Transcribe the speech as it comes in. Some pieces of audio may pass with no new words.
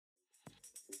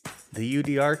The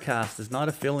UDRcast is not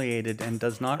affiliated and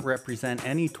does not represent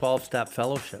any 12-step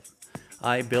fellowship.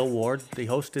 I, Bill Ward, the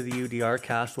host of the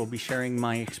UDRcast, will be sharing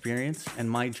my experience and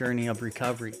my journey of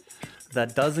recovery.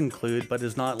 That does include, but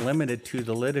is not limited to,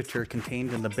 the literature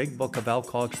contained in the Big Book of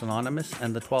Alcoholics Anonymous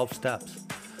and the 12 Steps.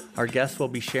 Our guests will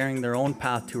be sharing their own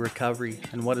path to recovery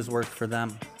and what has worked for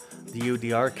them. The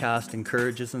UDRcast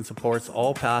encourages and supports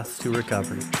all paths to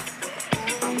recovery.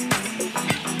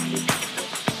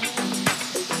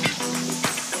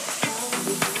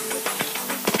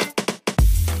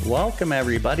 Welcome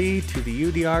everybody to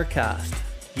the UDRcast.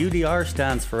 UDR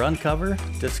stands for Uncover,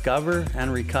 Discover,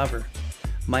 and Recover.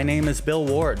 My name is Bill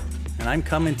Ward, and I'm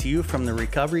coming to you from the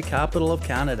recovery capital of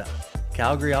Canada,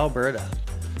 Calgary, Alberta.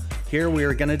 Here we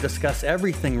are going to discuss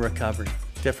everything recovery,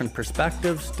 different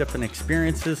perspectives, different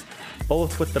experiences,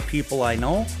 both with the people I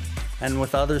know and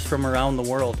with others from around the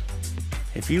world.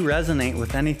 If you resonate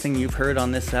with anything you've heard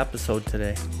on this episode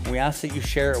today, we ask that you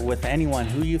share it with anyone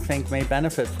who you think may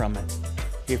benefit from it.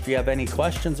 If you have any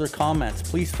questions or comments,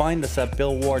 please find us at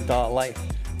billward.life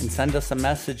and send us a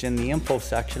message in the info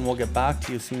section. We'll get back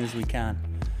to you as soon as we can.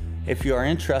 If you are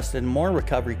interested in more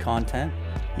recovery content,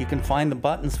 you can find the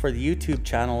buttons for the YouTube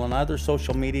channel and other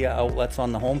social media outlets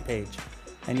on the homepage,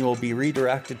 and you will be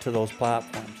redirected to those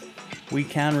platforms. We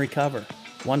can recover,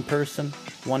 one person,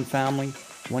 one family,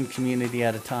 one community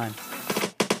at a time.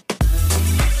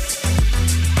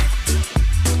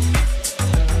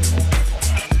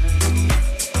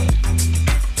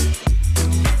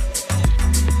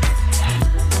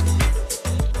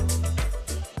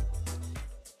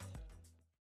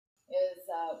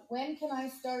 When can I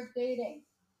start dating?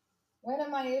 When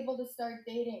am I able to start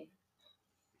dating?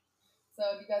 So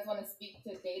do you guys want to speak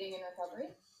to dating and recovery?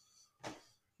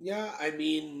 Yeah, I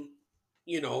mean,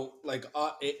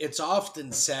 it's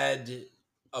often said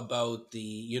about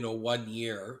the 1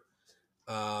 year.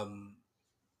 Um,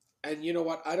 and you know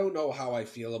what? I don't know how I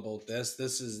feel about this.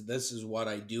 This is what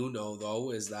I do know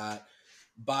though, is that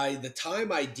by the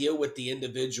time I deal with the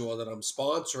individual that I'm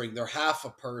sponsoring, they're half a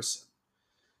person.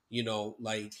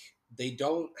 Like they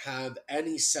don't have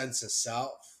any sense of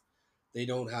self. They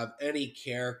don't have any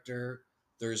character.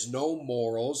 There's no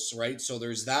morals, right? So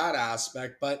there's that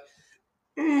aspect. But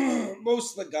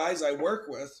most of the guys I work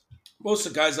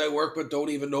with don't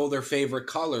even know their favorite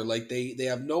color. Like they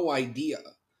have no idea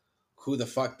who the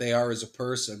fuck they are as a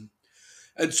person.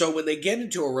 And so when they get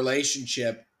into a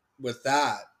relationship with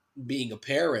that being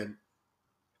apparent,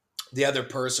 the other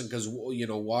person, because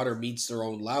water meets their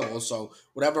own level, so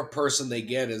whatever person they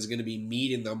get is going to be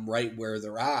meeting them right where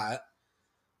they're at.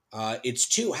 It's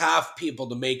two half people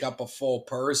to make up a full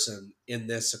person in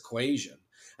this equation.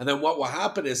 And then what will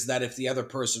happen is that if the other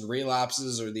person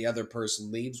relapses or the other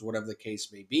person leaves, whatever the case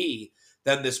may be,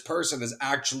 then this person is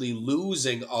actually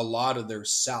losing a lot of their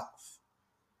self,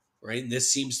 right? And this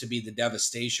seems to be the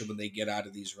devastation when they get out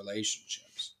of these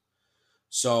relationships.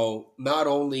 So not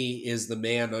only is the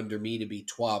man under me to be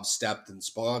 12-stepped in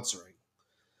sponsoring,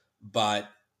 but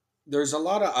there's a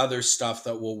lot of other stuff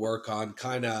that we'll work on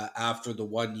kind of after the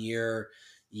 1 year,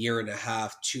 year and a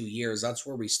half, 2 years. That's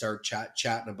where we start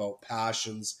chatting about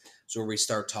passions. It's where we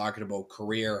start talking about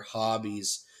career,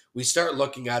 hobbies. We start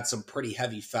looking at some pretty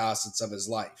heavy facets of his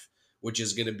life, which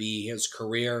is going to be his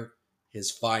career,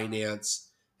 his finance,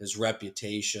 his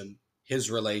reputation, his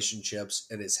relationships,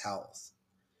 and his health.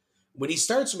 When he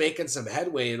starts making some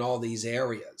headway in all these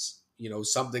areas,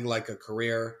 something like a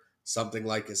career, something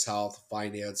like his health,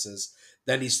 finances,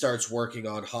 then he starts working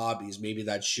on hobbies. Maybe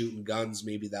that's shooting guns,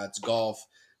 maybe that's golf,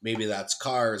 maybe that's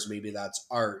cars, maybe that's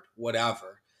art,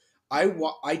 whatever.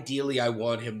 Ideally, I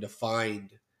want him to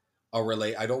find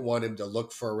I don't want him to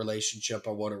look for a relationship.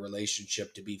 I want a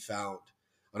relationship to be found.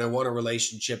 And I want a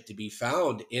relationship to be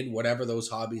found in whatever those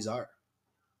hobbies are,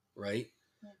 right?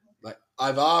 Like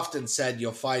I've often said,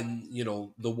 you'll find,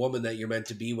 the woman that you're meant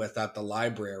to be with at the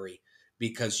library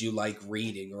because you like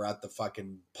reading, or at the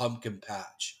fucking pumpkin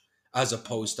patch, as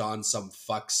opposed to on some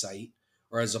fuck site,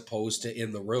 or as opposed to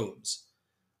in the rooms,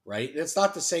 right? And it's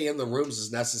not to say in the rooms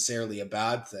is necessarily a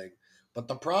bad thing, but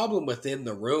the problem within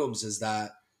the rooms is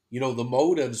that, the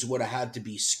motives would have had to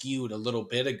be skewed a little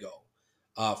bit ago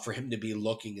for him to be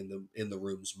looking in the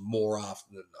rooms more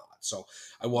often than not. So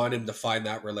I want him to find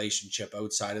that relationship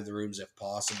outside of the rooms if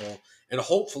possible, and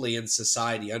hopefully in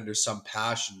society under some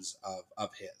passions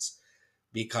of his,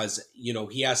 because,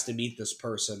 he has to meet this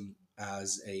person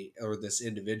or this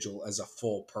individual as a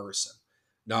full person,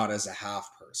 not as a half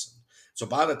person. So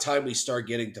by the time we start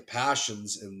getting to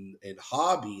passions and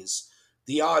hobbies,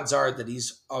 the odds are that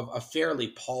he's a fairly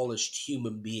polished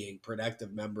human being,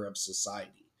 productive member of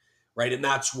society, right? And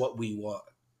that's what we want.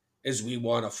 is we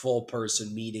want a full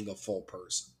person meeting a full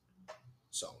person.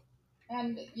 So.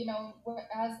 And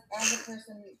as a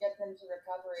person gets into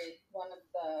recovery, one of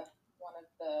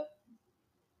the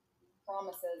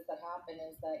promises that happen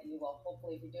is that you will,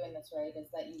 hopefully, if you're doing this right,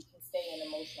 is that you can stay in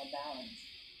emotional balance,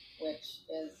 which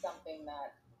is something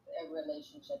that a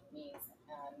relationship needs.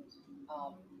 And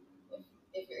um,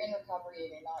 if you're in recovery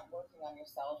and you're not working on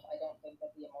yourself, I don't think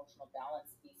that the emotional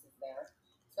balance piece is there,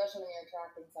 especially when you're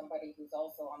attracting somebody who's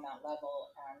also on that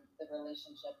level. And the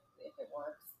relationship, if it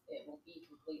works, it will be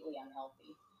completely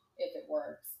unhealthy if it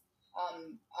works.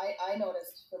 I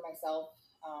noticed for myself,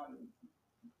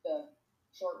 the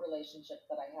short relationship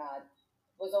that I had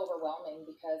was overwhelming,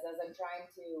 because as I'm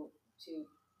trying to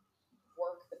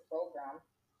work the program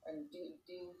and do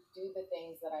the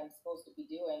things that I'm supposed to be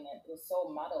doing, it was so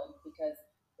muddled, because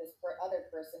this other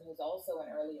person who's also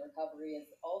in early recovery is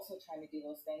also trying to do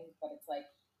those things, but it's like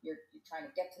you're trying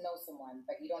to get to know someone,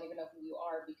 but you don't even know who you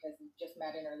are because you just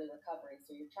met in early recovery.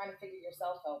 So you're trying to figure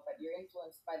yourself out, but you're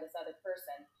influenced by this other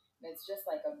person, and it's just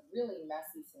like a really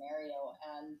messy scenario.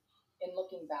 And in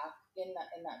looking back in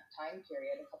that time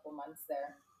period, a couple months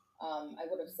there, I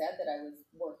would have said that I was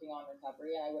working on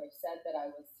recovery, and I would have said that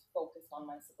I was focused on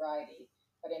my sobriety.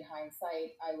 But in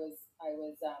hindsight, I was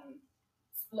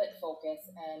split focus,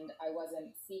 and I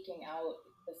wasn't seeking out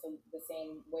the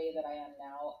same way that I am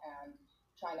now, and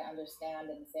trying to understand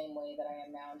in the same way that I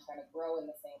am now, and trying to grow in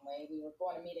the same way. We were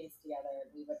going to meetings together, and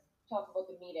we would talk about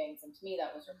the meetings, and to me,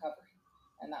 that was recovery.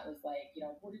 And that was like,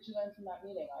 what did you learn from that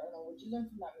meeting? I don't know. What did you learn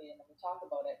from that meeting? And we talk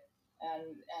about it.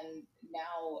 And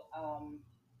now,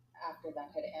 after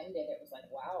that had ended, it was like,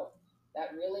 wow,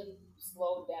 that really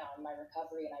slowed down my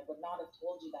recovery, and I would not have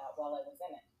told you that while I was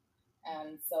in it. And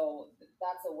so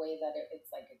that's a way that it's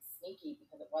like it's sneaky,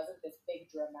 because it wasn't this big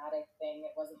dramatic thing.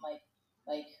 It wasn't like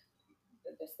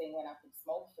this thing went up in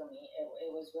smoke for me. It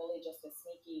was really just a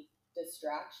sneaky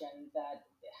distraction that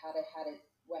had it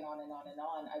went on and on and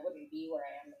on, I wouldn't be where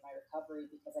I am in my recovery,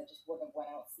 because I just wouldn't have went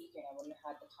out seeking. I wouldn't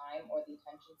have had the time or the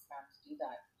attention span to do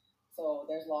that. So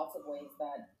there's lots of ways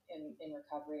that in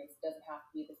recovery, it doesn't have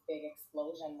to be this big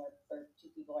explosion where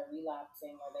two people are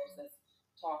relapsing, or there's this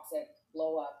toxic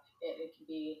blow up. It can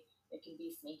be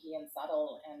sneaky and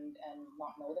subtle, and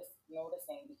not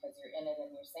noticing, because you're in it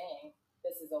and you're saying,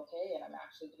 this is okay, and I'm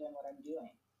actually doing what I'm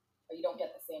doing, but you don't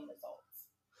get the same results.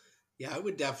 Yeah, I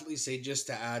would definitely say, just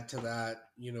to add to that,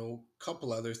 a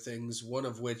couple other things. One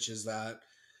of which is that,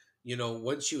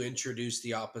 once you introduce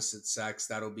the opposite sex,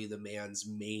 that'll be the man's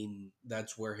main,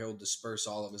 that's where he'll disperse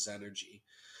all of his energy.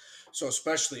 So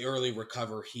especially early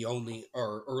recovery, he only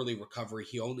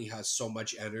has so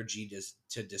much energy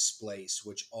to displace,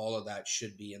 which all of that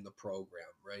should be in the program,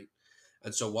 right?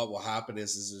 And so what will happen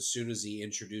is as soon as he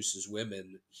introduces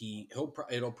women,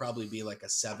 it'll probably be like a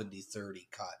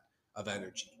 70-30 cut of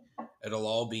energy. It'll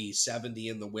all be 70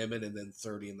 in the women and then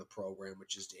 30 in the program,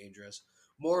 which is dangerous.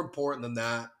 More important than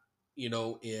that,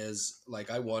 is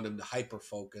like, I want him to hyper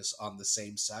focus on the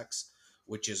same sex,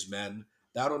 which is men.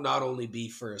 That'll not only be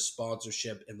for his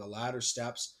sponsorship in the latter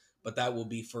steps, but that will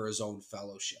be for his own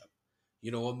fellowship.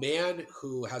 A man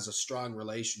who has a strong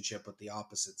relationship with the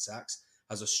opposite sex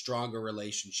has a stronger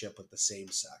relationship with the same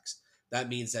sex. That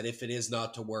means that if it is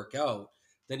not to work out,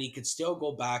 then he could still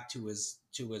go back to his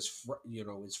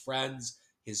friends,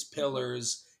 his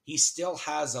pillars. He still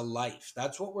has a life.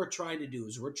 That's what we're trying to do.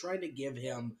 Is we're trying to give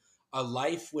him a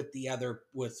life with the other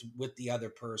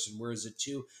person, whereas it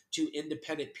two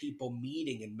independent people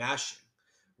meeting and meshing,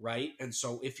 right? And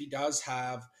so if he does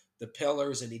have the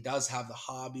pillars and he does have the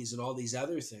hobbies and all these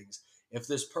other things, if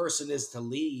this person is to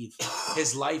leave,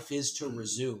 his life is to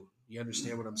resume. You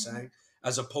understand what I'm saying?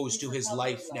 As opposed to his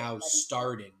life now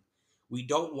starting. We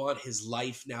don't want his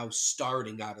life now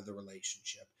starting out of the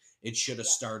relationship. It should have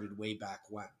started way back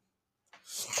when.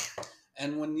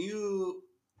 And when you're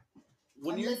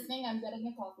listening, I'm getting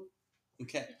a coffee.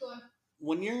 Okay.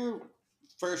 When you're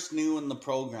first new in the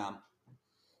program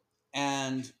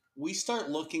and we start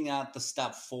looking at the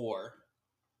step 4,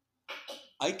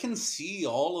 I can see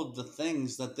all of the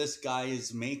things that this guy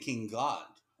is making God,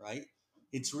 right?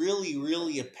 It's really,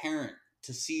 really apparent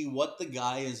to see what the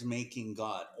guy is making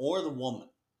God, or the woman,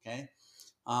 okay?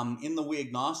 In the We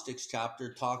Agnostics chapter,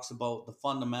 it talks about the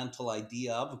fundamental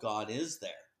idea of God is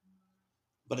there,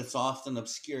 but it's often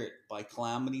obscured by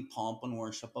calamity, pomp, and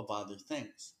worship of other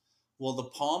things. Well,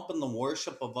 the pomp and the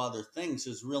worship of other things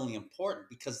is really important,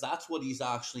 because that's what he's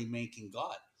actually making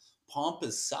God. Pomp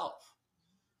is self.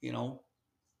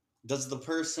 Does the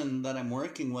person that I'm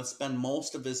working with spend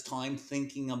most of his time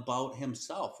thinking about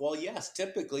himself? Well, yes,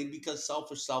 typically, because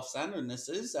selfish self-centeredness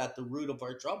is at the root of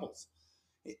our troubles.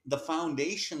 The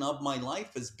foundation of my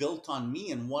life is built on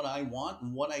me and what I want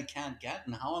and what I can't get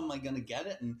and how am I going to get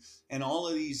it, and all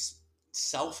of these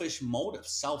selfish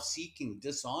motives, self-seeking,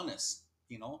 dishonest,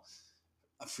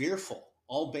 fearful,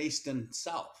 all based in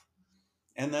self.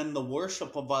 And then the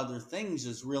worship of other things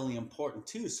is really important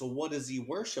too. So what is he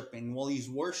worshiping? Well, he's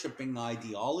worshiping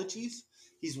ideologies.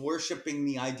 He's worshiping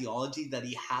the ideology that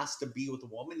he has to be with a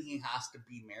woman. He has to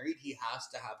be married. He has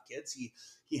to have kids. He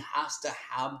has to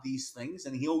have these things,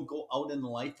 and he'll go out in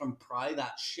life and pry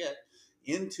that shit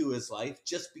into his life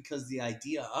just because the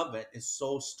idea of it is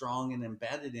so strong and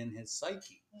embedded in his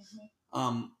psyche.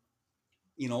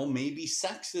 Maybe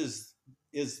sex is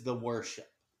the worship.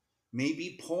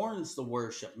 Maybe porn's the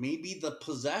worship. Maybe the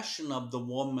possession of the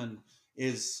woman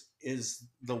is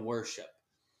the worship.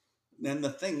 And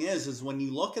the thing is when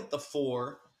you look at the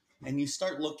four and you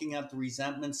start looking at the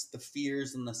resentments, the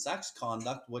fears, and the sex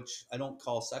conduct, which I don't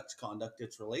call sex conduct,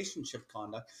 it's relationship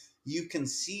conduct, you can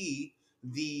see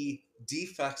the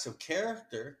defects of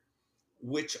character,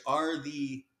 which are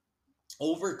the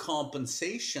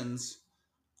overcompensations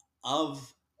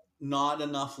of not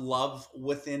enough love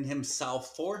within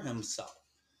himself for himself.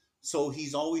 So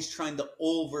he's always trying to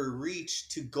overreach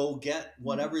to go get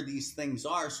whatever these things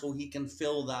are so he can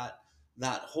fill that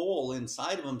hole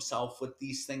inside of himself with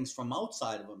these things from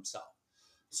outside of himself.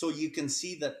 So you can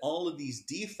see that all of these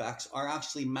defects are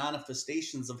actually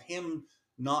manifestations of him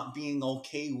not being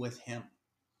okay with him.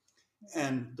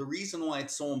 And the reason why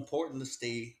it's so important to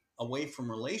stay away from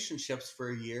relationships for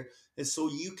a year is so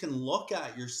you can look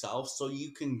at yourself, so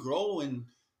you can grow in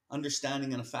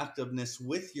understanding and effectiveness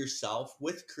with yourself,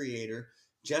 with Creator.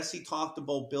 Jesse talked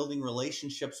about building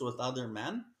relationships with other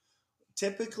men.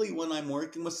 Typically, when I'm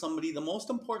working with somebody, the most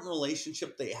important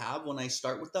relationship they have when I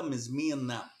start with them is me and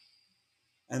them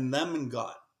and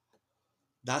God.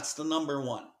 That's the number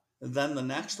one. Then the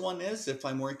next one is, if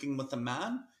I'm working with a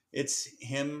man, it's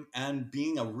him and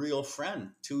being a real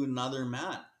friend to another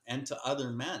man and to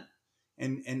other men,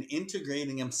 and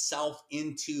integrating himself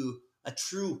into a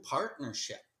true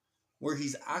partnership where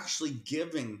he's actually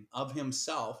giving of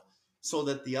himself so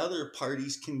that the other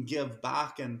parties can give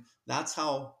back. And that's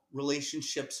how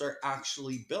relationships are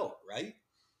actually built, right?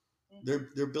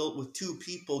 They're built with two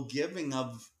people giving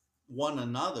of one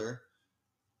another,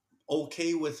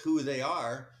 okay with who they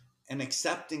are, and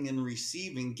accepting and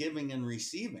receiving, giving and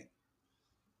receiving.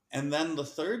 And then the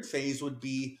third phase would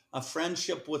be a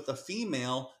friendship with a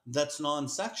female that's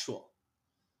non-sexual.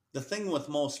 The thing with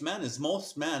most men is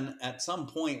most men at some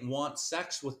point want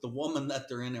sex with the woman that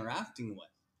they're interacting with.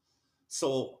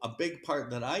 So a big part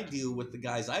that I do with the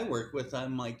guys I work with,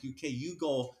 I'm like, okay, you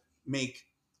go make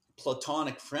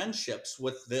platonic friendships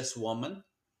with this woman,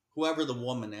 whoever the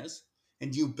woman is,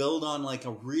 and you build on like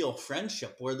a real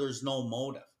friendship where there's no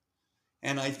motive.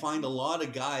 And I find a lot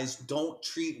of guys don't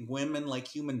treat women like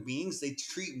human beings. They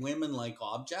treat women like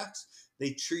objects. They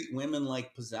treat women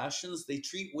like possessions. They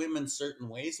treat women certain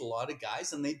ways, a lot of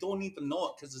guys, and they don't even know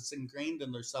it because it's ingrained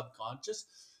in their subconscious.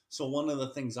 So one of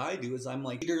the things I do is I'm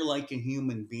like, treat her like a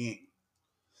human being.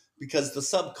 Because the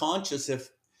subconscious,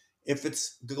 if it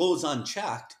goes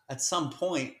unchecked, at some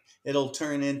point it'll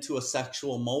turn into a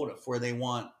sexual motive where they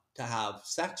want to have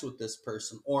sex with this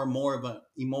person or more of an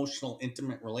emotional,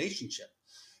 intimate relationship.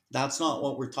 That's not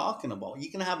what we're talking about. You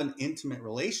can have an intimate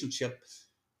relationship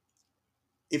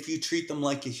if you treat them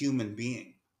like a human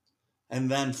being. And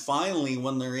then finally,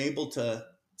 when they're able to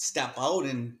step out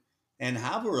and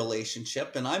have a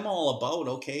relationship, and I'm all about,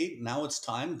 okay, now it's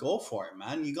time, go for it,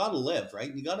 man. You got to live,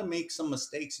 right? You got to make some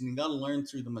mistakes and you got to learn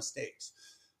through the mistakes.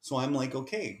 So I'm like,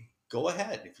 okay, go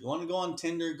ahead. If you want to go on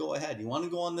Tinder, go ahead. You want to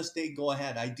go on this date, go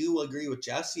ahead. I do agree with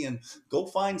Jesse, and go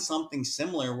find something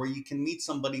similar where you can meet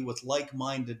somebody with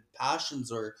like-minded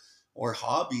passions or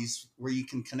hobbies where you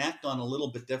can connect on a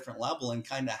little bit different level and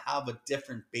kind of have a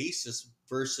different basis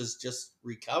versus just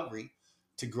recovery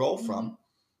to grow from.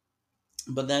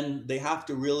 But then they have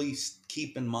to really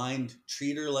keep in mind,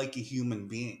 treat her like a human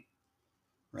being,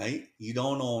 right? You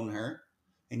don't own her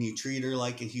and you treat her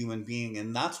like a human being.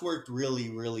 And that's worked really,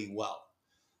 really well.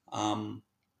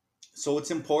 So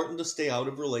it's important to stay out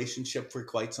of relationship for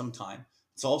quite some time.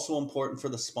 It's also important for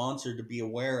the sponsor to be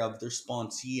aware of their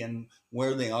sponsee and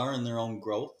where they are in their own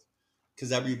growth,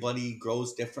 because everybody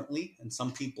grows differently. And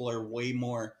some people are way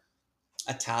more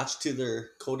attached to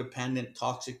their codependent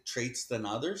toxic traits than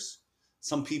others.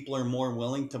 Some people are more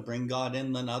willing to bring God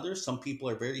in than others. Some people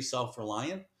are very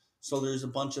self-reliant. So there's a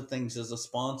bunch of things as a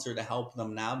sponsor to help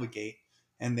them navigate,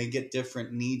 and they get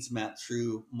different needs met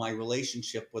through my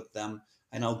relationship with them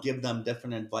and I'll give them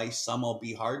different advice. Some I'll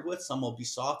be hard with, some I'll be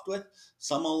soft with,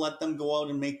 some I'll let them go out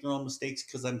and make their own mistakes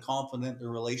because I'm confident their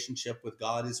relationship with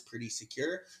God is pretty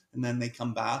secure. And then they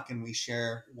come back and we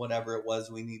share whatever it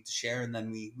was we need to share, and then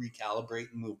we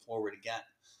recalibrate and move forward again.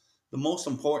 The most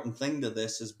important thing to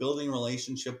this is building a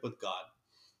relationship with God,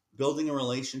 building a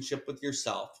relationship with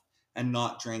yourself, and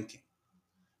not drinking.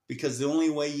 Because the only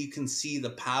way you can see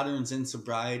the patterns in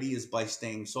sobriety is by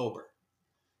staying sober.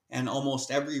 And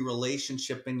almost every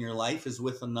relationship in your life is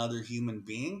with another human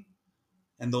being.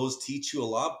 And those teach you a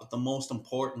lot. But the most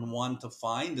important one to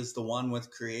find is the one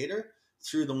with Creator.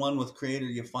 Through the one with Creator,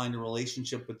 you find a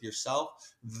relationship with yourself.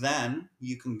 Then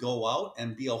you can go out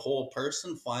and be a whole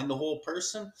person, find a whole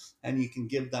person, and you can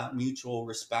give that mutual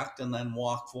respect and then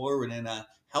walk forward in a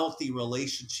healthy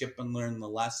relationship and learn the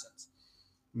lessons.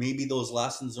 Maybe those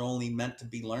lessons are only meant to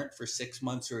be learned for 6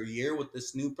 months or a year with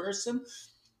this new person.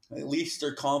 At least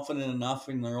they're confident enough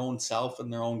in their own self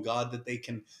and their own God that they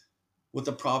can, with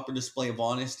a proper display of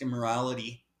honesty and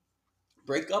morality,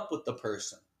 break up with the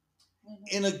person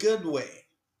in a good way,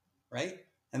 right?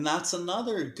 And that's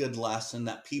another good lesson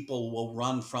that people will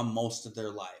run from most of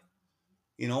their life.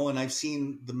 You know, and I've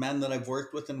seen the men that I've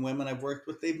worked with and women I've worked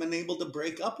with, they've been able to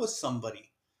break up with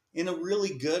somebody in a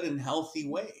really good and healthy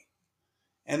way.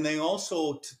 And they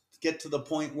also get to the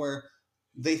point where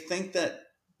they think that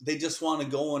they just want to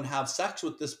go and have sex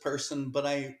with this person. But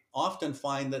I often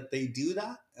find that they do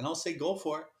that, and I'll say, go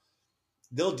for it.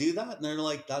 They'll do that, and they're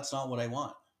like, that's not what I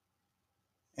want.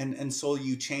 And so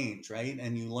you change, right?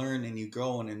 And you learn and you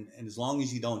grow. And as long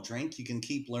as you don't drink, you can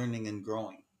keep learning and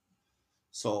growing.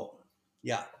 So,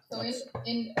 yeah. So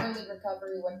in early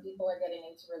recovery, when people are getting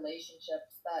into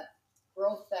relationships, that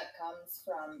growth that comes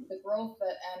from the growth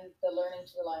that and the learning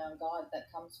to rely on God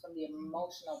that comes from the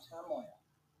emotional turmoil,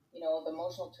 the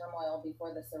emotional turmoil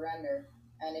before the surrender.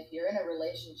 And if you're in a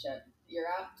relationship, you're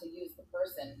apt to use the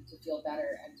person to feel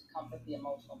better and to comfort the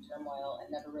emotional turmoil and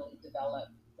never really develop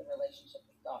the relationship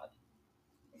with God.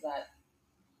 Is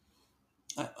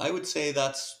that? I would say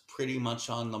that's pretty much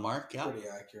on the mark. Yeah. Pretty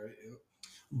accurate. Yeah.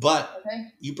 But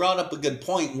Okay. you brought up a good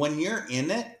point. When you're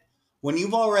in it, when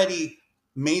you've already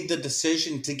made the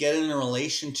decision to get in a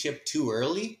relationship too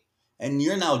early, and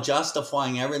you're now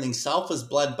justifying everything, self has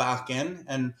bled back in.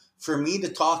 And for me to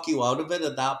talk you out of it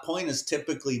at that point is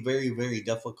typically very, very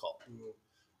difficult,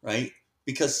 right?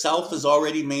 Because self has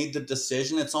already made the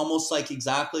decision. It's almost like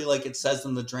exactly like it says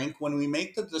in the drink. When we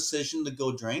make the decision to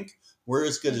go drink, we're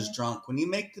as good as drunk. When you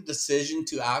make the decision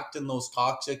to act in those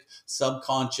toxic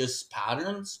subconscious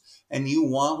patterns and you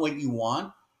want what you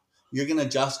want, you're going to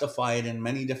justify it in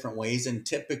many different ways. And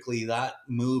typically that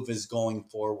move is going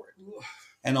forward.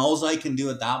 And all I can do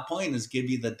at that point is give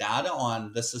you the data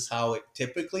on this is how it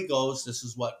typically goes. This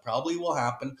is what probably will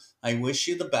happen. I wish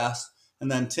you the best. And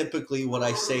then typically what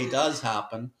I say does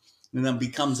happen, and then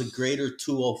becomes a greater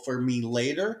tool for me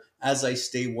later as I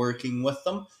stay working with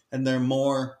them. And they're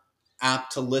more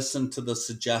apt to listen to the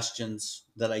suggestions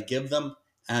that I give them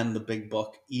and the big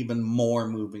book even more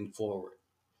moving forward,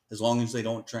 as long as they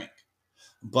don't drink.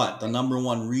 But the number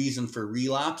one reason for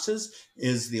relapses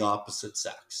is the opposite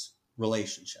sex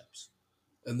relationships.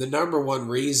 And the number one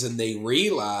reason they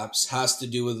relapse has to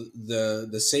do with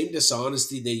the same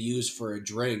dishonesty they use for a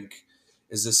drink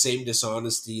is the same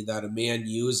dishonesty that a man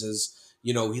uses.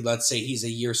 Let's say he's a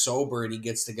year sober and he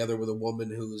gets together with a woman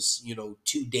who's,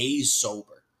 2 days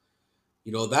sober.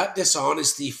 That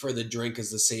dishonesty for the drink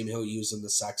is the same he'll use in the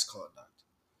sex conduct.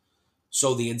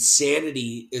 So the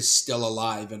insanity is still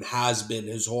alive and has been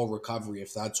his whole recovery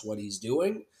if that's what he's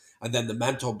doing. And then the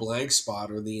mental blank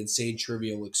spot or the insane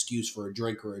trivial excuse for a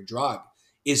drink or a drug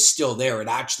is still there. It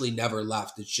actually never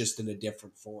left. It's just in a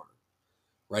different form.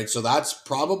 Right? So that's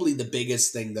probably the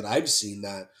biggest thing that I've seen,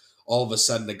 that all of a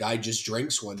sudden a guy just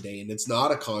drinks one day and it's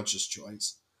not a conscious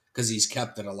choice because he's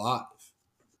kept it alive.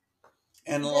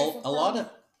 And a lot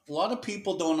of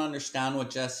people don't understand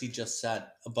what Jesse just said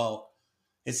about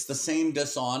it's the same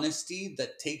dishonesty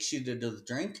that takes you to the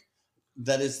drink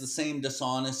that is the same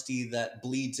dishonesty that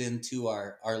bleeds into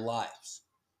our lives.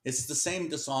 It's the same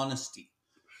dishonesty.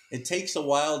 It takes a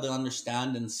while to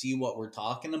understand and see what we're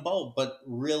talking about, but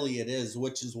really it is,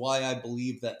 which is why I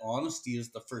believe that honesty is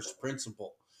the first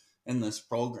principle in this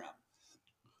program.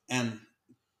 And,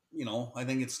 I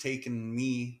think it's taken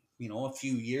me, a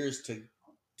few years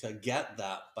to get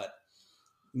that, but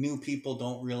new people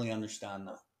don't really understand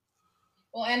that.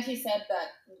 Well, and he said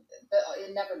that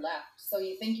it never left. So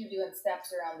you think you're doing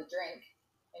steps around the drink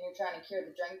and you're trying to cure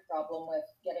the drink problem with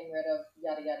getting rid of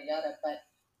yada, yada, yada. But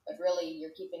really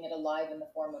you're keeping it alive in the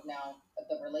form of now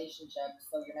of the relationship.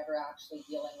 So you're never actually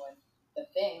dealing with the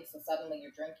thing. So suddenly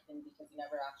you're drinking because you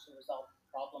never actually resolved the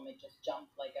problem. It just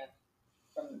jumped like a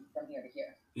from here to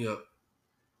here. Yeah.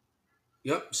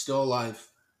 Yep. Still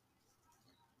alive.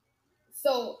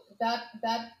 So that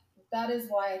is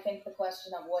why I think the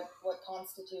question of what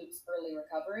constitutes early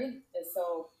recovery is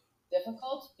so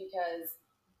difficult, because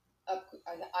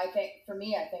I think for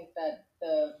me, I think that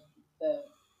the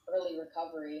early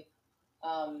recovery,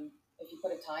 if you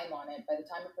put a time on it, by the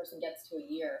time a person gets to a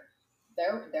year,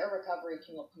 their recovery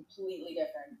can look completely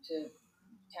different to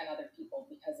 10 other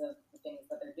people because of the things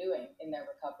that they're doing in their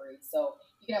recovery. So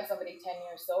you can have somebody 10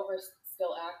 years sober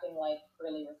still acting like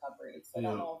early recovery. So I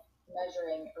don't Yeah. know if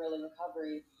measuring early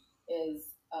recovery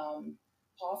is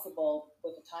possible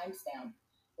with a timestamp,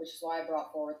 which is why I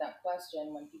brought forward that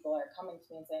question when people are coming to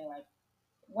me and saying, like,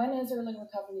 when is early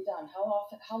recovery done?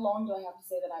 How long do I have to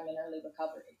say that I'm in early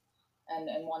recovery?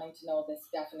 And wanting to know this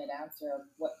definite answer of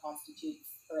what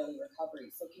constitutes early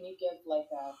recovery. So can you give like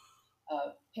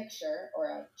a picture or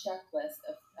a checklist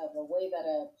of a way that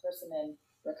a person in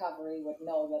recovery would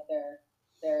know that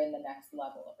they're in the next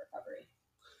level of recovery?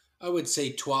 I would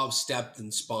say 12 stepped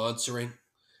in sponsoring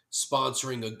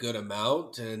a good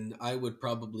amount. And I would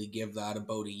probably give that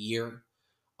about a year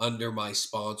under my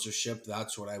sponsorship.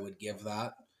 That's what I would give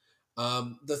that.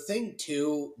 The thing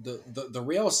too, the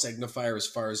real signifier, as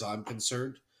far as I'm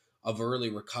concerned, of early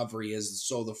recovery is,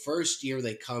 so the first year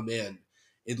they come in,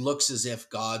 it looks as if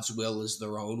God's will is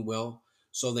their own will.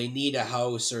 So they need a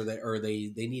house, or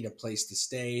they need a place to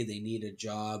stay, they need a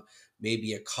job,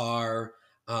 maybe a car,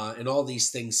 and all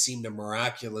these things seem to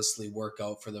miraculously work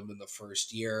out for them in the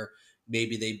first year.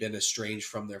 Maybe they've been estranged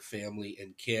from their family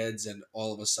and kids, and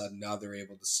all of a sudden now they're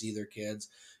able to see their kids.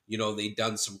 They've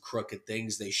done some crooked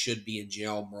things. They should be in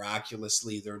jail.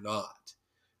 Miraculously, they're not.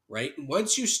 Right. And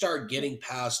once you start getting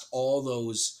past all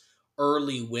those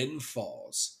early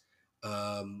windfalls,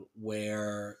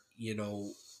 where,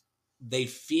 they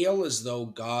feel as though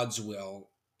God's will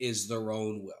is their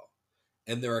own will.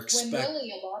 And they're When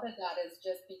really a lot of that is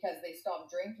just because they stop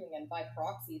drinking, and by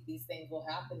proxy, these things will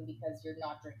happen because you're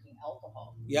not drinking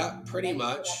alcohol. Yeah, pretty And then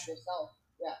you put up much. yourself.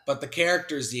 Yeah. But the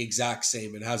character is the exact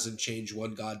same. It hasn't changed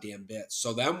one goddamn bit.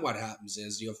 So then what happens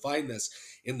is, you'll find this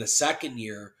in the second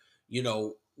year,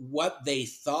 what they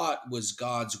thought was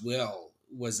God's will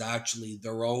was actually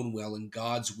their own will, and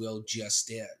God's will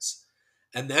just is.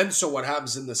 And then so what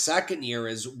happens in the second year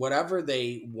is, whatever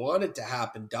they wanted to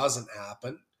happen doesn't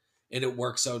happen, and it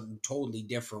works out in a totally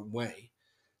different way.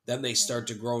 Then they start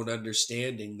to grow an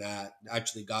understanding that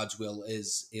actually God's will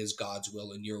is God's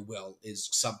will, and your will is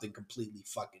something completely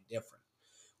fucking different.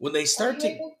 When they Are start you to,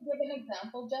 able to give an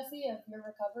example, Jesse, of your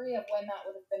recovery, of when that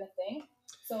would have been a thing?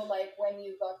 So, like, when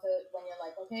you're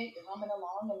like, okay, you're humming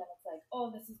along, and then it's like, oh,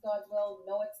 this is God's will.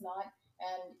 No, it's not.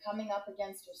 And coming up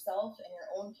against yourself and your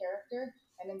own character.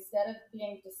 And instead of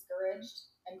being discouraged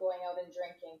and going out and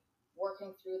drinking,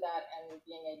 working through that and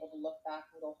being able to look back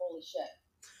and go, holy shit.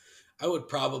 I would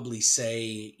probably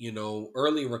say,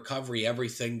 early recovery,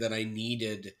 everything that I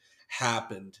needed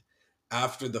happened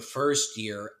after the first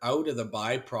year. Out of the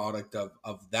byproduct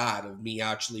of that, of me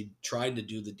actually trying to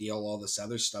do the deal, all this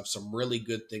other stuff, some really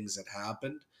good things had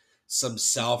happened. Some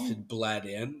self had bled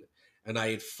in, and I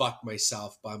had fucked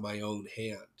myself by my own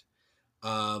hand.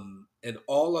 And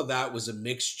all of that was a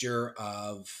mixture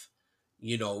of,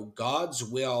 God's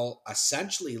will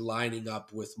essentially lining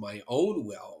up with my own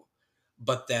will,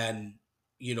 but then,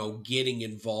 getting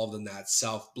involved in that,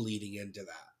 self bleeding into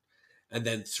that. And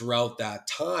then throughout that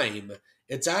time,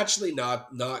 it's actually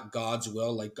not God's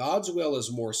will. Like, God's will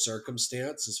is more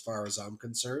circumstance, as far as I'm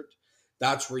concerned.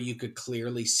 That's where you could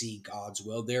clearly see God's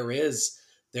will. There is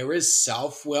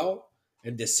self will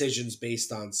and decisions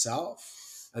based on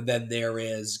self, and then there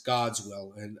is God's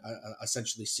will, and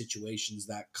essentially situations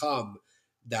that come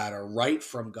that are right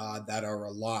from God, that are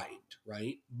aligned,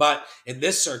 right? But in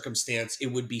this circumstance, it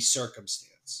would be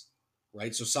circumstance,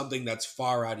 right? So something that's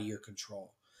far out of your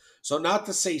control. So not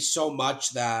to say so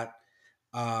much that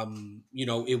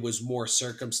it was more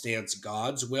circumstance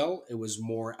God's will. It was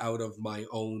more out of my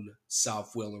own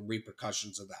self will and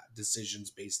repercussions of that,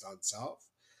 decisions based on self.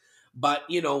 But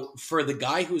for the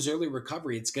guy who's early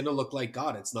recovery, it's going to look like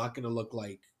God. It's not going to look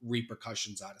like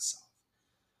repercussions out of self.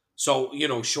 So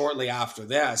shortly after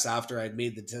this, after I'd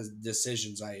made the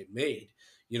decisions I had made,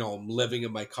 I'm living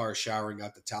in my car, showering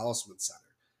at the Talisman Center,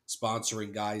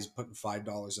 sponsoring guys, putting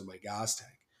 $5 in my gas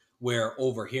tank. Where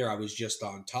over here I was just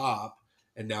on top,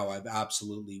 and now I've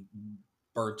absolutely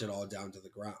burnt it all down to the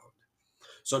ground.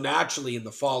 So naturally, in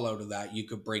the fallout of that, you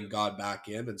could bring God back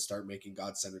in and start making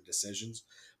God-centered decisions.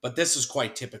 But this is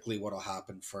quite typically what will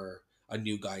happen for a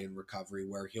new guy in recovery,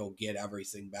 where he'll get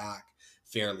everything back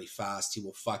fairly fast, he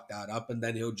will fuck that up and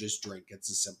then he'll just drink. It's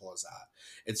as simple as that.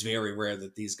 It's very rare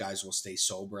that these guys will stay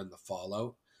sober in the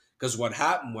fallout. Because what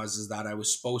happened was is that I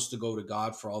was supposed to go to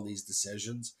God for all these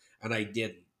decisions and I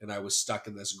didn't. And I was stuck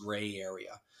in this gray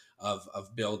area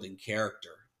of building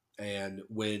character. And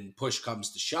when push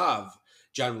comes to shove,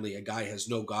 generally a guy has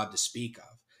no God to speak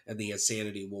of and the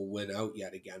insanity will win out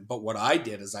yet again. But what I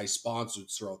did is I sponsored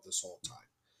throughout this whole time.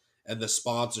 And the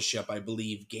sponsorship, I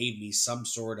believe, gave me some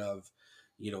sort of,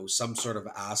 some sort of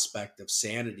aspect of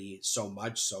sanity, so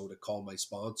much so to call my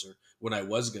sponsor when I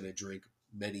was going to drink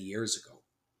many years ago.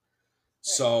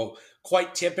 So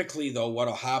quite typically, though,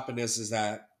 what'll happen is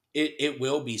that it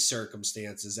will be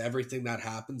circumstances. Everything that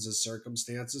happens is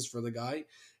circumstances for the guy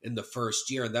in the first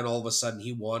year. And then all of a sudden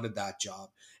he wanted that job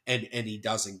and he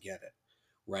doesn't get it,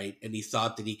 right? And he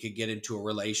thought that he could get into a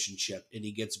relationship and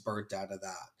he gets burnt out of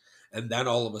that. And then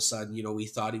all of a sudden, he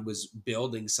thought he was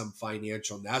building some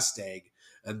financial nest egg.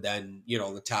 And then,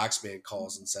 the tax man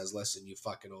calls and says, listen, you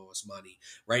fucking owe us money,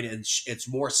 right? And it's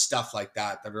more stuff like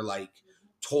that are like,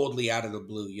 totally out of the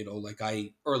blue, like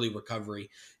early recovery,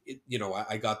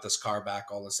 I got this car back,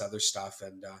 all this other stuff.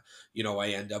 And, I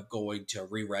end up going to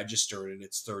re-register it and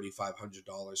it's $3,500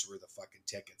 worth of fucking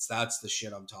tickets. That's the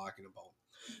shit I'm talking about.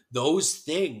 Those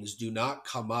things do not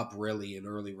come up really in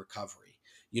early recovery.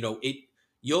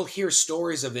 You'll hear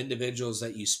stories of individuals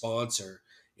that you sponsor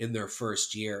in their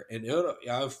first year and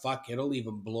it'll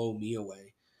even blow me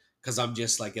away. Cause I'm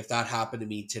just like, if that happened to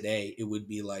me today, it would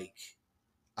be like,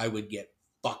 I would get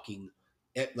fucking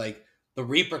it. Like the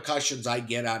repercussions I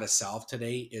get out of self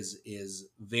today is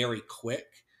very quick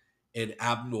and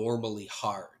abnormally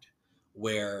hard,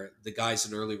 where the guys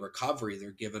in early recovery, they're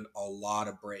given a lot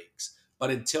of breaks. But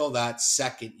until that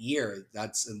second year,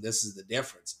 and this is the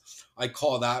difference. I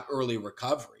call that early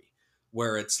recovery,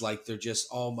 where it's like they're just,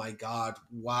 oh my God,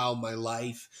 wow, my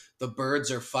life. The birds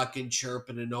are fucking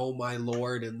chirping and oh my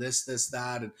Lord, and this,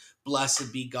 that, and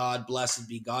blessed be God,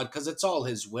 because it's all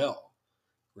his will,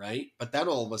 right? But then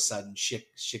all of a sudden shit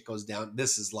goes down.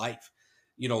 This is life.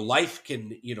 Life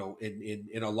can,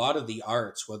 in a lot of the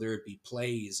arts, whether it be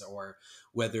plays or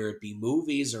whether it be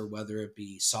movies or whether it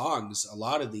be songs, a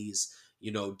lot of these,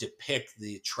 depict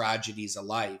the tragedies of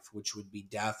life, which would be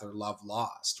death or love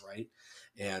lost, right?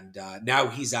 And now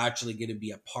he's actually going to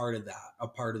be a part of that, a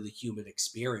part of the human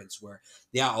experience where,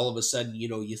 all of a sudden,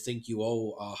 you think you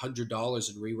owe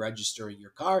 $100 in re-registering your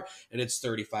car and it's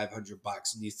 $3,500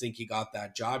 and you think you got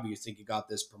that job, or you think you got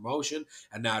this promotion,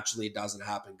 and naturally it doesn't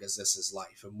happen because this is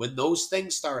life. And when those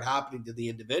things start happening to the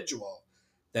individual,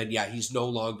 then he's no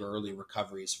longer early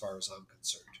recovery as far as I'm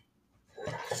concerned.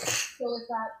 So is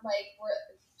that like,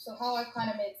 so how I've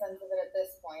kind of made sense of it at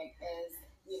this point is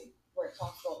where it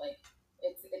talks about like,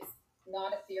 it's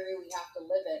not a theory, we have to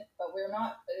live it, but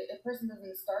a person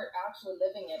doesn't start actually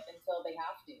living it until they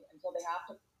have to.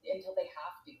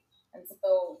 And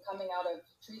so coming out of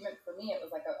treatment for me, it was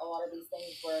like a lot of these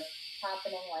things were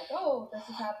happening, like, oh, this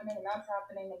is happening and that's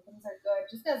happening and things are good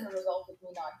just as a result of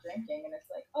me not drinking. And it's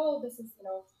like, oh, this is,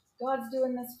 God's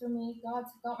doing this for me,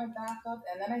 God's got my back up.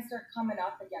 And then I start coming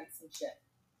up against some shit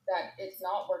that it's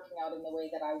not working out in the way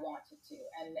that I want it to.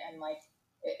 And like,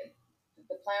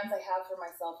 the plans I have for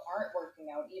myself aren't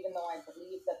working out, even though I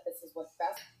believe that this is what's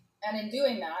best. And in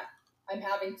doing that, I'm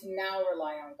having to now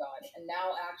rely on God and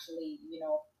now actually,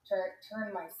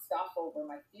 turn my stuff over,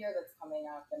 my fear that's coming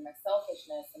up and my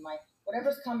selfishness and my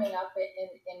whatever's coming up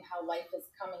in how life is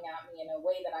coming at me in a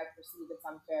way that I perceive it's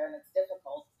unfair and it's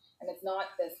difficult. And it's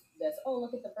not this, oh,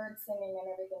 look at the birds singing and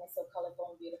everything is so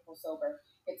colorful and beautiful, sober.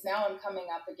 It's now I'm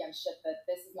coming up against shit that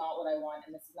this is not what I want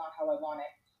and this is not how I want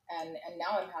it. And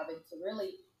now I'm having to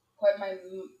really put my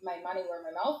money where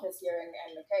my mouth is here and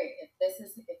okay,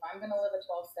 if I'm going to live a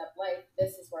 12-step life,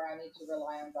 this is where I need to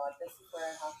rely on God. This is where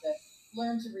I have to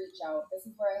learn to reach out. This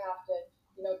is where I have to,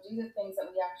 do the things that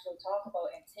we actually talk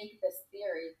about and take this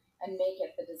theory and make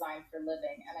it the design for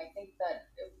living. And I think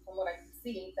that from what I can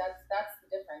see, that's the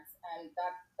difference. And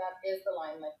that is the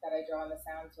line that I draw in the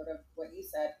sound, sort of what you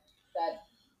said,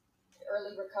 that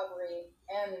early recovery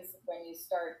ends when you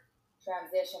start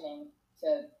transitioning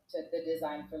to the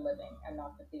design for living and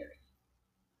not the theory.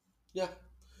 Yeah,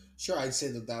 sure. I'd say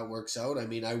that works out. I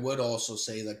mean, I would also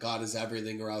say that God is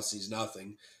everything or else he's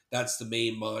nothing. That's the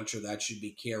main mantra that should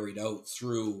be carried out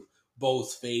through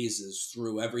both phases,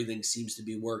 through everything seems to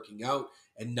be working out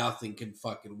and nothing can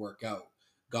fucking work out.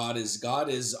 God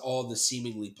is all the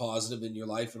seemingly positive in your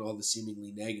life and all the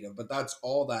seemingly negative, but that's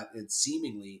all that it's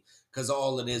seemingly, because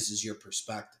all it is your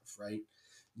perspective, right?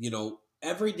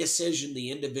 Every decision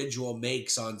the individual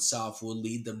makes on self will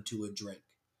lead them to a drink.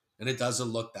 And it doesn't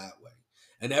look that way.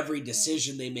 And every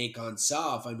decision they make on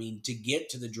self, I mean, to get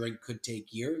to the drink could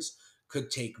take years, could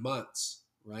take months,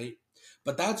 right?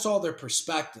 But that's all their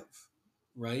perspective,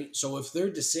 right? So if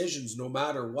their decisions, no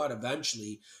matter what,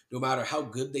 eventually, no matter how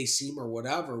good they seem or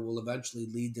whatever, will eventually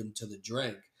lead them to the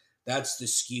drink, that's the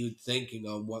skewed thinking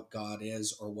on what God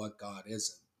is or what God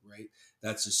isn't, right?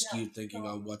 That's the Yeah. skewed thinking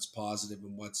on what's positive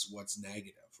and what's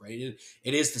negative, right?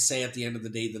 It is to say at the end of the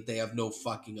day that they have no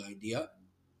fucking idea.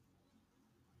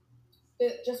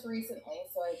 Just recently,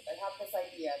 so I have this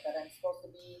idea that I'm supposed to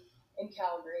be in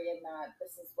Calgary and that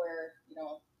this is where,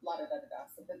 la da da da da.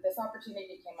 So this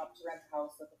opportunity came up to rent a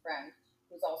house with a friend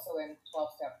who's also in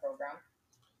 12-step program.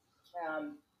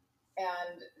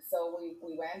 And so we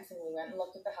went and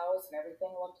looked at the house and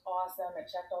everything looked awesome. It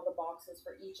checked all the boxes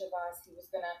for each of us. He was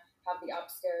going to have the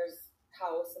upstairs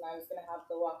house and I was going to have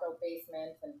the walkout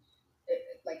basement, and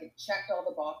it checked all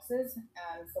the boxes.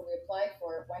 And so we applied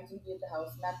for it, went and viewed the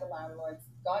house, met the landlords,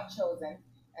 got chosen,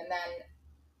 and then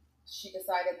she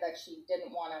decided that she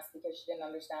didn't want us because she didn't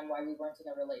understand why we weren't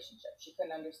in a relationship. She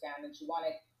couldn't understand, and she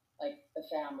wanted like the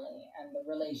family and the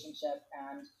relationship.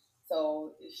 And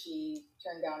so she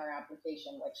turned down our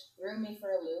application, which threw me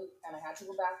for a loop, and I had to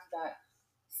go back to that.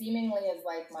 Seemingly is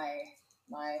like my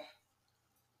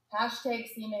hashtag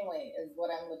seemingly is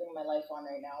what I'm living my life on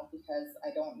right now, because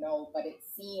I don't know, but it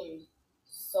seemed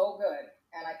so good,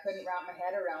 and I couldn't wrap my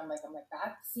head around, I'm like,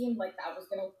 that seemed like that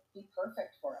was going to be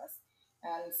perfect for us.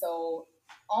 And so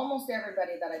almost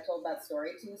everybody that I told that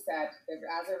story to said,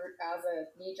 as a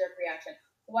knee-jerk reaction,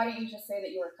 why don't you just say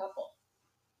that you were a couple?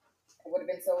 It would have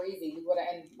been so easy. We would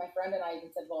have, and my friend and I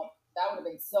even said, well, that would have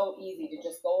been so easy to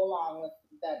just go along with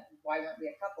that. Why weren't we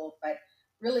a couple? But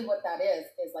really what that is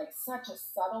like such a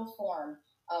subtle form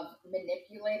of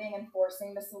manipulating and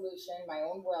forcing the solution, my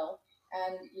own will.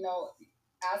 And,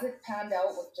 as it panned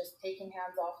out with just taking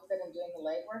hands off of it and doing the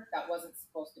legwork, that wasn't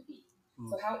supposed to be.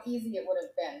 So how easy it would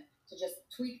have been to just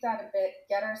tweak that a bit,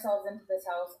 get ourselves into this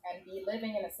house, and be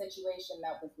living in a situation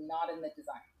that was not in the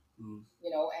design.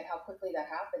 And how quickly that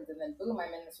happens. And then boom, I'm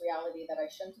in this reality that I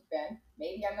shouldn't have been.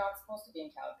 Maybe I'm not supposed to be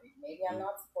in Calgary. Maybe I'm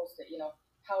not supposed to,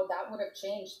 how that would have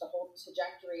changed the whole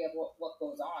trajectory of what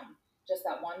goes on. Just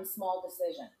that one small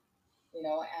decision,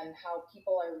 and how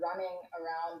people are running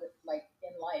around like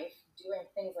in life doing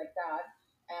things like that.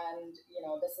 And,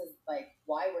 this is like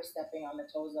why we're stepping on the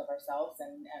toes of ourselves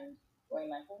and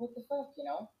going like, well, what the fuck,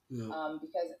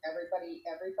 because everybody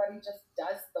just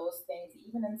does those things,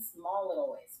 even in small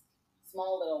little ways,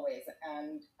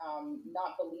 and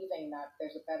not believing that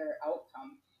there's a better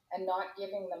outcome, and not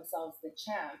giving themselves the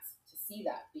chance to see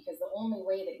that, because the only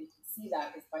way that you can see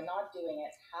that is by not doing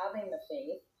it, having the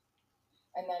faith,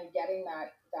 and then getting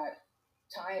that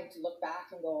time to look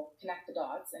back and go connect the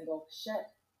dots and go, shit,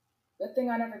 good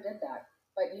thing I never did that.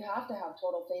 But you have to have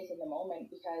total faith in the moment,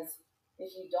 because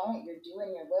if you don't, you're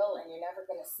doing your will and you're never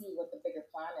going to see what the bigger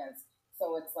plan is.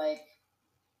 So it's like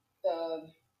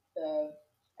the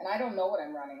and I don't know what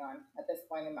I'm running on at this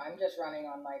point. I'm just running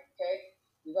on like, okay,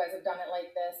 you guys have done it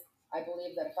like this. I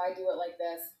believe that if I do it like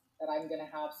this, that I'm going to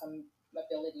have some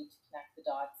ability to connect the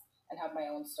dots and have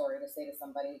my own story to say to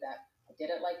somebody that I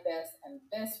did it like this, and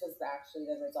this was actually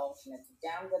the result, and it's a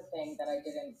damn good thing that I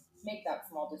didn't make that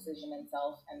small decision in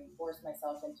self and force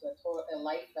myself into a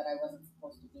life that I wasn't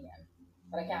supposed to be in.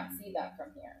 But I can't see that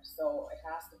from here, so it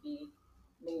has to be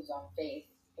moves on faith,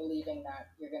 believing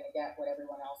that you're going to get what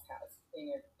everyone else has in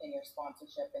your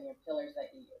sponsorship and your pillars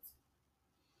that you use.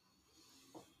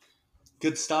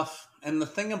 Good stuff. And the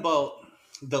thing about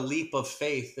the leap of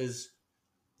faith is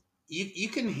you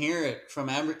can hear it from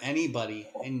anybody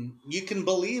and you can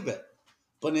believe it.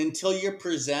 But until you're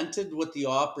presented with the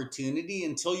opportunity,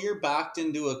 until you're backed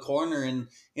into a corner and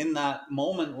in that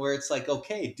moment where it's like,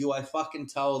 okay, do I fucking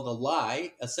tell the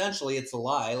lie? Essentially, it's a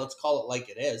lie. Let's call it like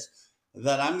it is.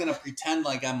 That I'm going to pretend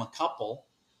like I'm a couple.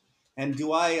 And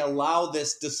do I allow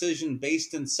this decision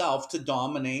based in self to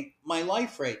dominate my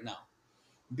life right now?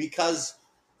 Because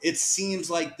it seems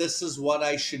like this is what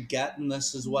I should get and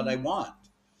this is what I want.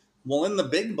 Well, in the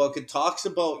big book, it talks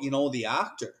about, the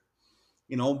actor,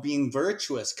 being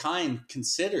virtuous, kind,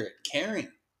 considerate, caring,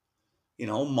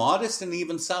 modest, and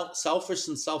even selfish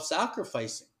and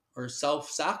self-sacrificing.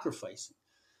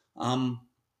 And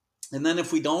then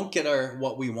if we don't get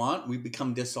what we want, we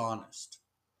become dishonest.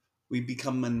 We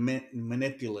become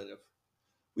manipulative.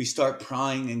 We start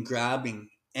prying and grabbing,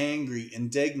 angry,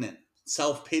 indignant,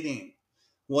 self-pitying.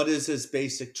 What is his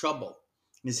basic trouble?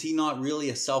 Is he not really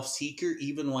a self-seeker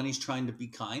even when he's trying to be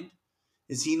kind?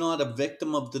 Is he not a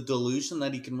victim of the delusion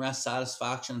that he can wrest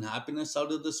satisfaction and happiness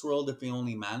out of this world if he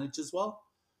only manages well?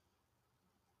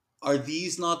 Are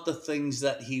these not the things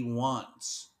that he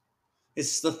wants?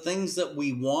 It's the things that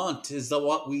we want is the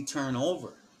what we turn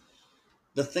over.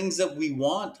 The things that we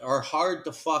want are hard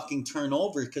to fucking turn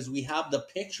over because we have the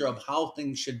picture of how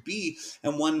things should be.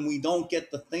 And when we don't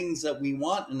get the things that we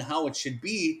want and how it should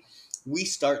be, we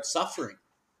start suffering.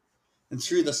 And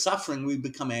through the suffering, we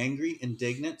become angry,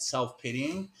 indignant,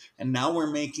 self-pitying. And now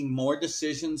we're making more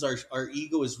decisions. Our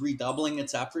ego is redoubling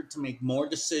its effort to make more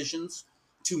decisions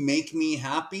to make me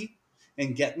happy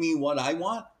and get me what I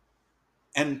want.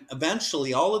 And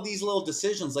eventually, all of these little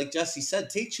decisions, like Jesse said,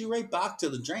 takes you right back to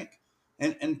the drink.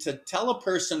 And to tell a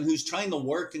person who's trying to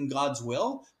work in God's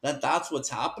will that that's what's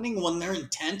happening when their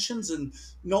intentions and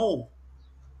no,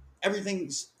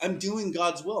 everything's, I'm doing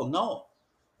God's will. No,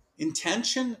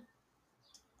 intention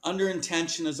under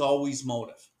intention is always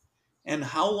motive. And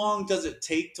how long does it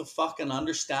take to fucking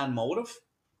understand motive?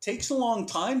 It takes a long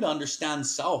time to understand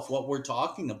self, what we're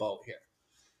talking about here.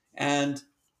 And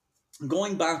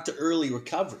going back to early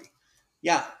recovery,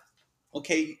 yeah,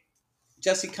 okay,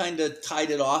 Jesse kind of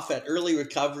tied it off at early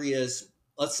recovery is,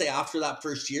 let's say, after that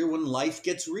first year when life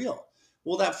gets real.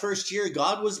 Well, that first year,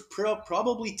 God was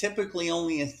probably typically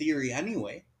only a theory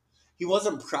anyway. He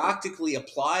wasn't practically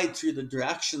applied through the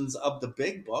directions of the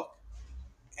big book.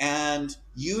 And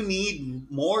you need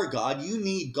more God. You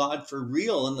need God for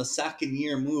real in the second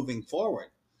year moving forward.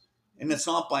 And it's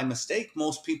not by mistake.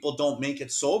 Most people don't make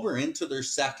it sober into their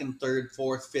second, third,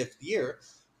 fourth, fifth year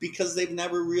because they've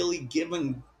never really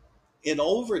given it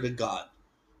over to God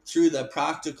through the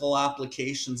practical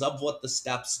applications of what the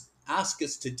steps ask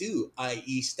us to do,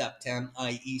 i.e. step 10,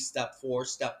 i.e. step 4,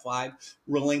 step 5,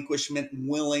 relinquishment,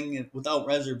 willing and without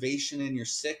reservation in your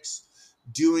 6,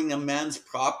 doing amends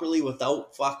properly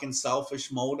without fucking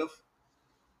selfish motive.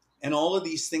 And all of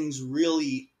these things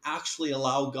really actually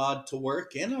allow God to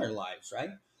work in our lives,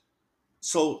 right?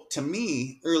 So to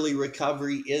me, early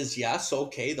recovery is, yes,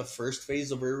 okay, the first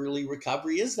phase of early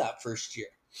recovery is that first year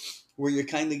where you're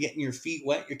kind of getting your feet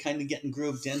wet, you're kind of getting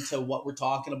grooved into what we're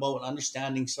talking about and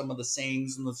understanding some of the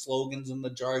sayings and the slogans and the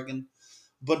jargon.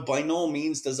 But by no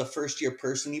means does a first year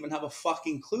person even have a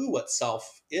fucking clue what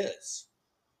self is.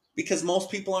 Because most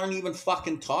people aren't even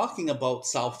fucking talking about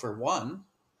self, for one.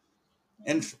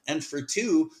 And for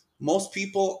two, most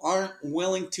people aren't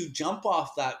willing to jump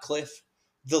off that cliff,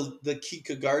 the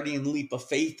Kierkegaardian leap of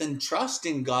faith, and trust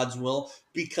in God's will,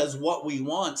 because what we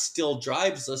want still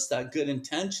drives us, that good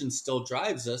intention still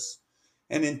drives us.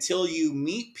 And until you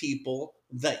meet people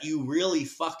that you really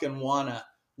fucking want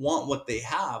what they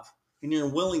have, and you're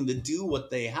willing to do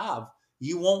what they have,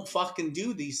 you won't fucking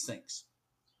do these things.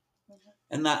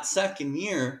 And that second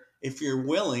year, if you're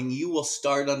willing, you will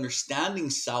start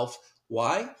understanding self.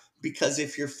 Why? Because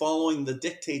if you're following the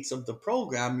dictates of the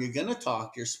program, you're going to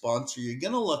talk to your sponsor, you're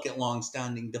going to look at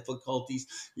long-standing difficulties,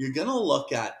 you're going to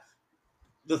look at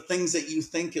the things that you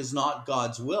think is not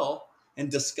God's will and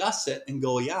discuss it and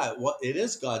go, yeah, it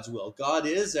is God's will. God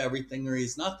is everything or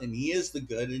he's nothing. He is the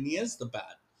good and he is the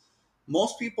bad.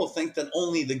 Most people think that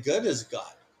only the good is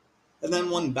God. And then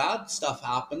when bad stuff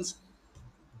happens,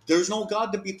 there's no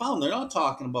God to be found. They're not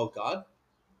talking about God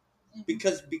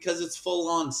because it's full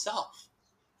on self.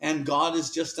 And God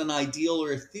is just an ideal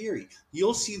or a theory.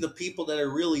 You'll see the people that are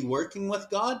really working with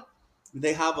God,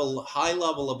 they have a high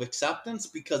level of acceptance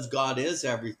because God is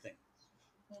everything.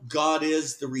 God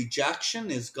is the rejection,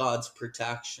 is God's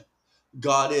protection.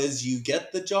 God is you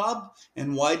get the job.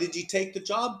 And why did you take the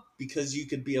job? Because you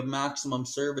could be of maximum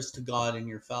service to God and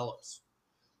your fellows.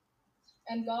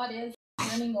 And God is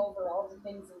turning over all the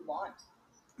things we want.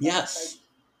 Yes.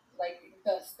 Like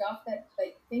the stuff that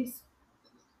thinks,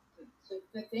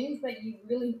 the things that you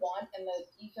really want and the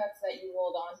defects that you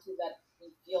hold on to that you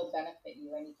feel benefit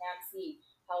you, and you can't see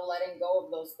how letting go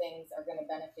of those things are going to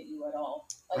benefit you at all.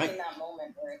 Like right. In that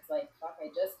moment where it's like, fuck,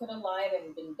 I just could have lied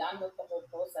and been done with the whole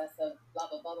process of blah,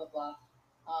 blah, blah, blah, blah.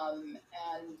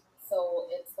 And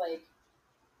so it's like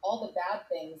all the bad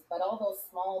things, but all those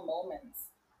small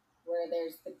moments where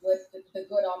there's the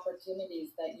good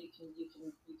opportunities that you can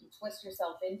twist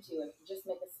yourself into if you just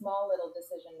make a small little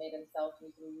decision made in self,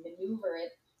 and you can maneuver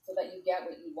it so that you get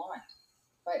what you want.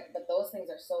 But those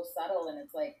things are so subtle, and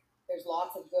it's like there's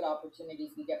lots of good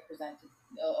opportunities we get presented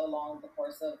along the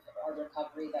course of our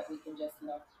recovery that we can just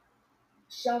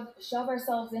shove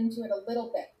ourselves into it a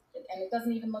little bit, and it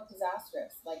doesn't even look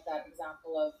disastrous, like that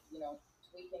example of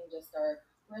tweaking just our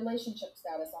relationship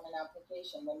status on an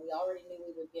application when we already knew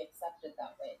we would be accepted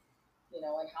that way,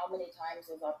 and how many times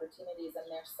those opportunities, and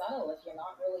they're subtle if you're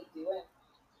not really doing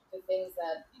the things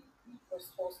that we're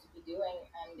supposed to be doing.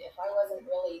 And if I wasn't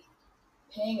really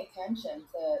paying attention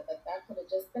to that could have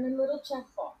just been a little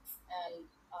checkbox, and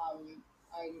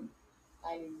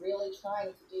I'm really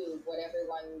trying to do what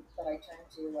everyone that I turn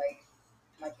to, like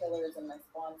my pillars and my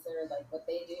sponsor, like what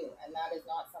they do, and that is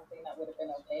not something that would have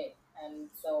been okay. And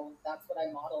so that's what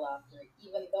I model after,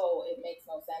 even though it makes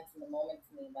no sense in the moment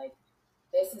to me. Like,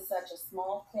 this is such a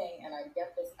small thing, and I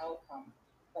get this outcome,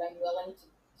 but I'm willing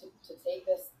to take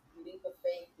this leap of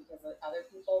faith because of other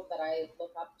people that I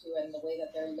look up to and the way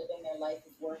that they're living their life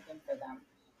is working for them.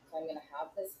 So I'm going to have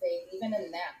this faith, even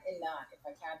in that, if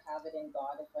I can't have it in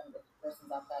God, if the person's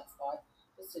at that spot,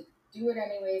 just to do it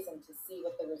anyways and to see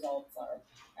what the results are.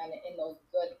 And in those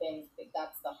good things,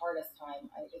 that's the hardest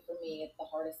time. For me, it's the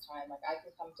hardest time. Like, I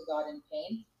can come to God in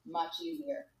pain much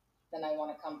easier than I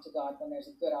want to come to God when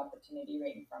there's a good opportunity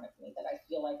right in front of me that I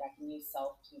feel like I can use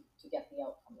self to get the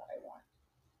outcome that I want.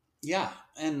 Yeah,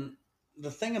 and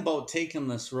the thing about taking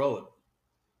this road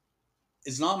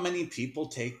is not many people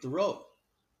take the road.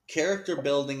 Character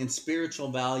building and spiritual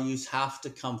values have to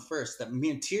come first. That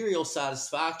material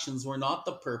satisfactions were not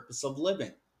the purpose of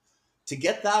living. To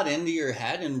get that into your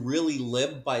head and really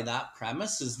live by that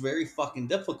premise is very fucking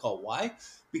difficult. Why?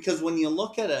 Because when you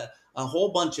look at a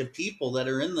whole bunch of people that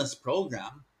are in this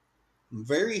program,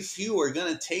 very few are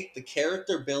going to take the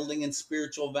character building and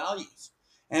spiritual values.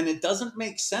 And it doesn't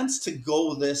make sense to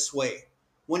go this way.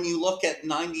 When you look at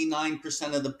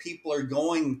 99% of the people are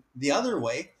going the other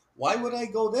way, why would I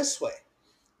go this way?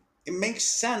 It makes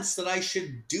sense that I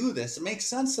should do this. It makes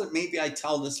sense that maybe I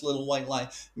tell this little white lie.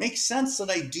 It makes sense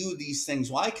that I do these things.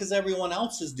 Why? Because everyone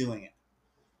else is doing it.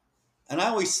 And I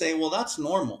always say, well, that's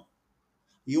normal.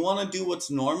 You want to do what's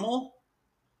normal?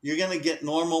 You're going to get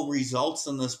normal results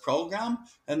in this program.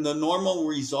 And the normal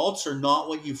results are not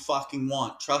what you fucking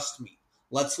want. Trust me.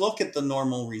 Let's look at the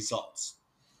normal results.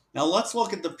 Now let's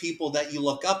look at the people that you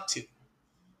look up to.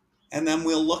 And then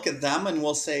we'll look at them and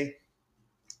we'll say,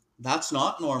 that's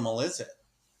not normal, is it?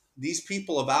 These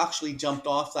people have actually jumped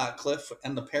off that cliff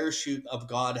and the parachute of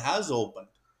God has opened.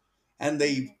 And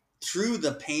they, through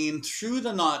the pain, through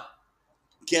the not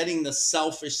getting the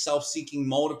selfish, self-seeking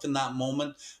motive in that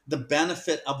moment, the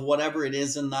benefit of whatever it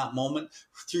is in that moment,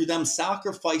 through them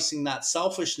sacrificing that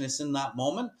selfishness in that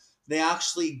moment, they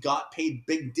actually got paid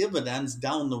big dividends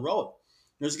down the road.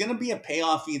 There's going to be a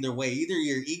payoff either way. Either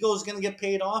your ego is going to get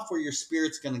paid off or your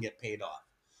spirit's going to get paid off.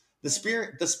 The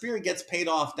spirit gets paid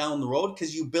off down the road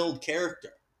because you build character.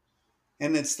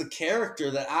 And it's the character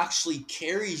that actually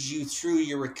carries you through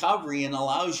your recovery and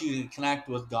allows you to connect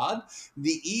with God.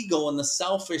 The ego and the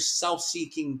selfish,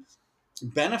 self-seeking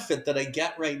benefit that I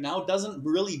get right now doesn't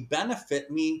really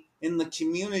benefit me in the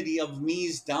community of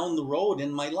me's down the road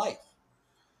in my life.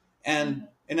 And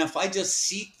if I just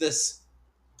seek this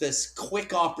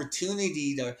quick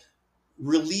opportunity to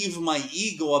relieve my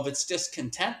ego of its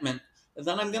discontentment,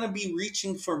 then I'm going to be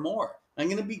reaching for more. I'm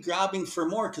going to be grabbing for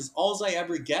more because all I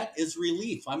ever get is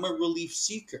relief. I'm a relief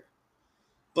seeker.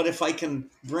 But if I can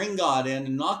bring God in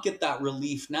and not get that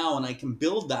relief now, and I can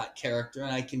build that character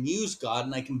and I can use God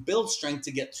and I can build strength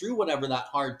to get through whatever that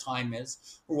hard time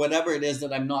is or whatever it is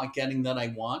that I'm not getting that I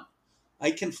want,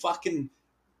 I can fucking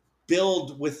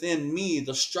build within me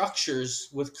the structures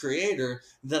with Creator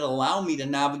that allow me to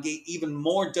navigate even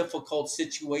more difficult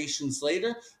situations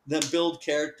later, that build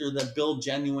character, that build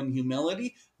genuine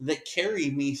humility, that carry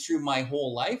me through my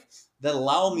whole life, that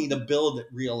allow me to build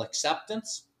real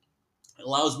acceptance. It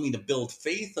allows me to build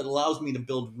faith. It allows me to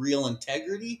build real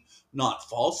integrity, not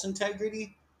false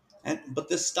integrity. But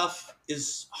this stuff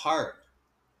is hard.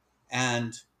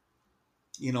 And,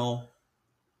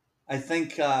 I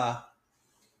think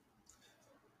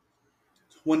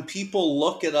when people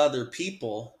look at other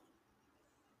people,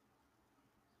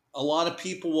 a lot of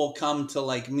people will come to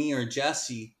like me or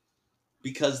Jesse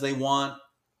because they want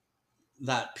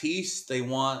that peace, they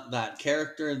want that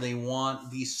character, they want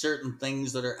these certain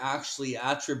things that are actually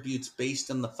attributes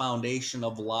based in the foundation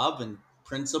of love and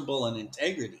principle and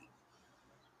integrity.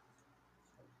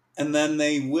 And then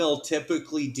they will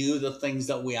typically do the things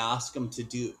that we ask them to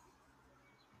do.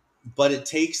 But it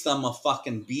takes them a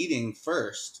fucking beating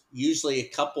first. Usually a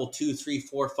couple, 2, 3,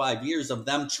 4, 5 years of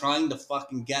them trying to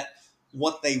fucking get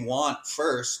what they want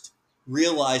first,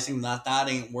 realizing that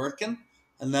ain't working.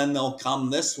 And then they'll come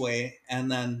this way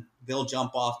and then they'll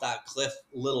jump off that cliff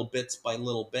little bits by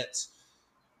little bits.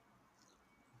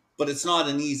 But it's not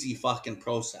an easy fucking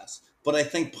process. But I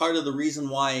think part of the reason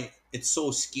why it's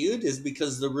so skewed is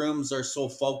because the rooms are so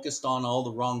focused on all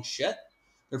the wrong shit.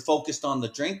 They're focused on the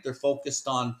drink. They're focused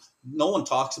on, no one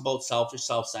talks about selfish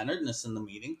self-centeredness in the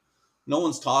meeting. No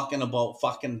one's talking about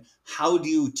fucking how do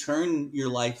you turn your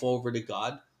life over to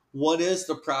God? What is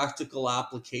the practical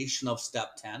application of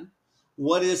step 10?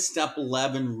 What is step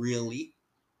 11 really?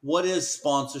 What is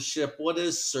sponsorship? What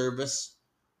is service?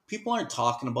 People aren't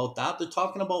talking about that. They're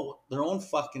talking about their own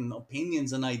fucking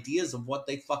opinions and ideas of what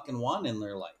they fucking want in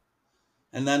their life.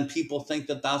 And then people think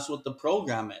that that's what the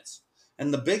program is.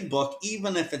 And the big book,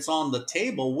 even if it's on the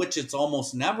table, which it's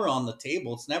almost never on the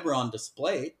table, it's never on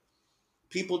display,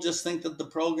 people just think that the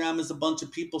program is a bunch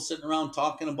of people sitting around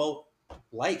talking about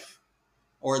life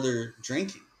or they're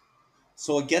drinking.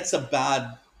 So it gets a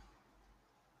bad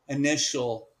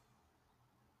initial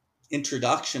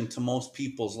introduction to most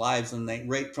people's lives, and they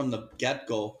right from the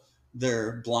get-go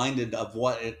they're blinded of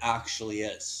what it actually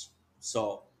is.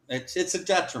 So it's a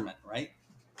detriment, right?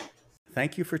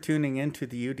 Thank you for tuning in to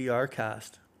the UDR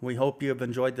cast. We hope you have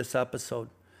enjoyed this episode.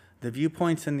 The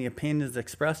viewpoints and the opinions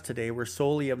expressed today were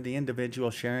solely of the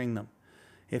individual sharing them.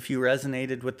 If you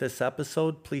resonated with this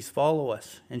episode, please follow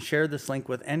us and share this link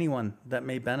with anyone that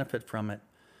may benefit from it.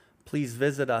 Please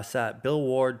visit us at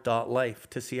billward.life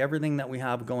to see everything that we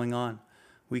have going on.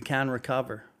 We can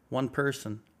recover, one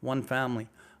person, one family,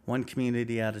 one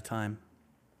community at a time.